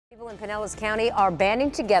People in Pinellas County are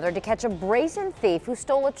banding together to catch a brazen thief who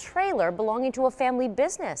stole a trailer belonging to a family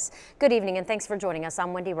business. Good evening and thanks for joining us.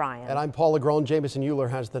 I'm Wendy Ryan. And I'm Paul LeGrone. Jameson Euler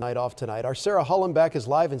has the night off tonight. Our Sarah Hollenbeck is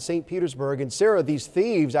live in St. Petersburg. And Sarah, these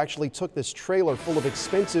thieves actually took this trailer full of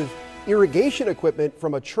expensive irrigation equipment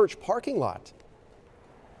from a church parking lot.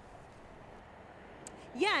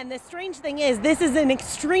 Yeah, and the strange thing is this is an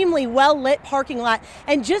extremely well-lit parking lot.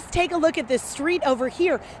 And just take a look at this street over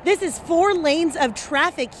here. This is 4 lanes of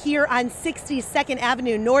traffic here on 62nd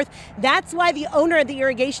Avenue North. That's why the owner of the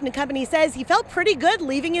irrigation company says he felt pretty good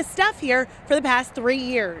leaving his stuff here for the past 3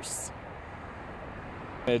 years.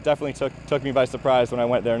 It definitely took me by surprise when I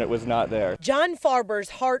went there and it was not there. John Farber's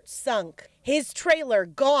heart sunk. His trailer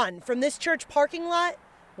gone from this church parking lot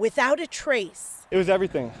without a trace. It was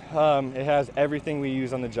everything. It has everything we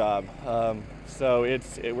use on the job. So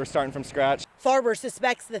we're starting from scratch. Farber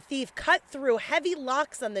suspects the thief cut through heavy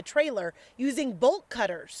locks on the trailer using bolt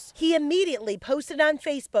cutters. He immediately posted on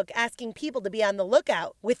Facebook asking people to be on the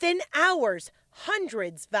lookout. Within hours,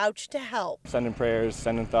 hundreds vouched to help. Sending prayers,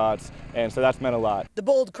 sending thoughts, and so that's meant a lot. The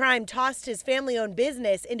bold crime tossed his family-owned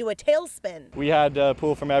business into a tailspin. We had to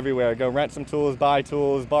pull from everywhere, go rent some tools, buy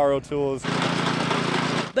tools, borrow tools.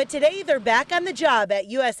 But today they're back on the job at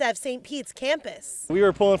USF St. Pete's campus. We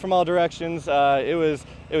were pulling from all directions. It was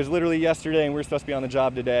literally yesterday and we were supposed to be on the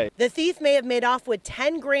job today. The thief may have made off with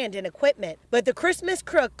 10 grand in equipment, but the Christmas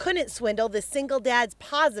crook couldn't swindle the single dad's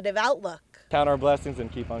positive outlook. Count our blessings and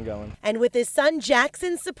keep on going. And with his son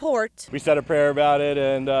Jackson's support, we said a prayer about it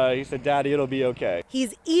and he said, "Daddy, it'll be okay."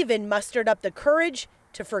 He's even mustered up the courage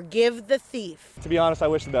to forgive the thief. To be honest, I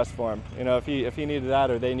wish the best for him. You know, if he needed that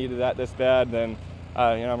or they needed that this bad, then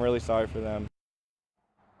I'm really sorry for them.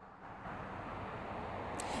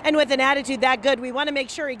 And with an attitude that good, we want to make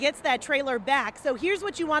sure he gets that trailer back. So here's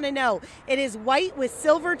what you want to know. It is white with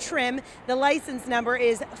silver trim. The license number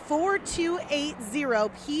is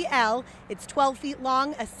 4280PL. It's 12 feet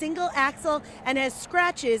long, a single axle, and has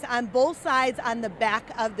scratches on both sides on the back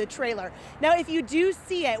of the trailer. Now, if you do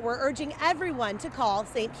see it, we're urging everyone to call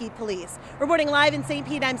St. Pete Police. Reporting live in St.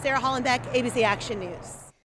 Pete, I'm Sarah Hollenbeck, ABC Action News.